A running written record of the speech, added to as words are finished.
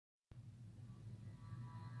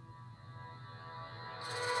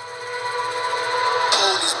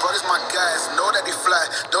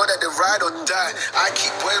know that they ride or die. I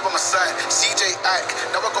keep boys by my side, CJ Ike,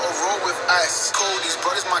 now I gotta roll with ice. Cody's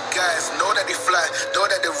brothers, my guys, know that they fly, know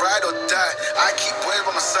that they ride or die. I keep boys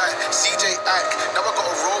by my side, CJ Ike, now I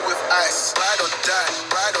gotta roll with ice. Ride or die,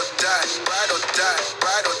 ride or die, ride or die,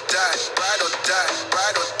 ride or die, ride or die,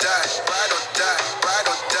 ride or die, ride or die, ride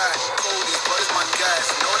or die. Cody's brothers, my guys,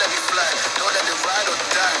 know that they fly, know that they ride or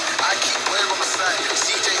die. I keep boys by my side,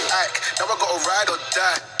 CJ Ike, now I gotta ride or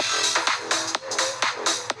die.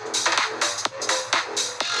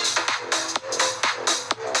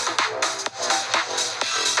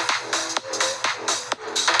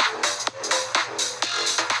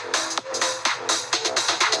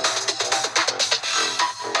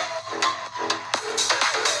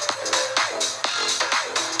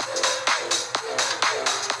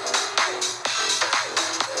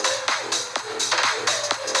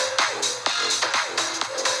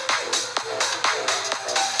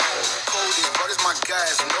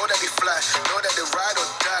 Guys, know that they fly, know that they ride or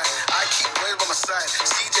die. I keep boys by my side,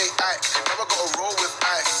 CJ Ike, never gotta roll with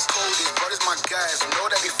ice. Cody's brothers, my guys, know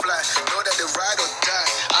that they fly, know that they ride or die.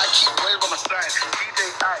 I keep boys by my side, CJ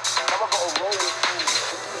Ike, never gotta roll with ice.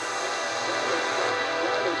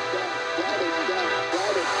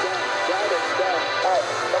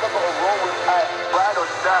 Never gotta roll with ice. Ride or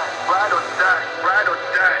die, ride or die, ride or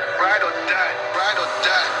die, ride or die, ride or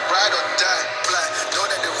die, ride or die. Fly, know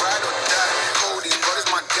that they ride or die.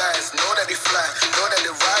 Guys, know that they fly, know that they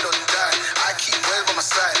ride or die. I keep boys by my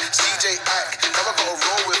side, CJ Ike, never gotta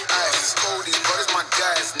roll with ice. Cody's brothers, my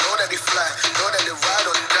guys, know that they fly, know that they ride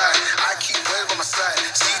or die. I keep boys by my side,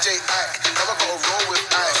 CJ Ike, never gotta roll with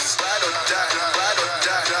ice. Ride or die, ride or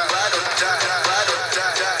die, ride or die, ride or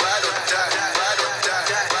die, ride or die, ride or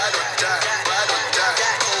die, ride or die, ride or die.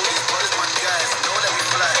 Cody's brothers, my guys, know that we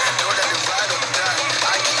fly, know that they ride or die.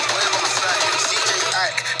 I keep boys by my side, CJ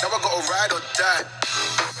Ike, never gotta ride or die.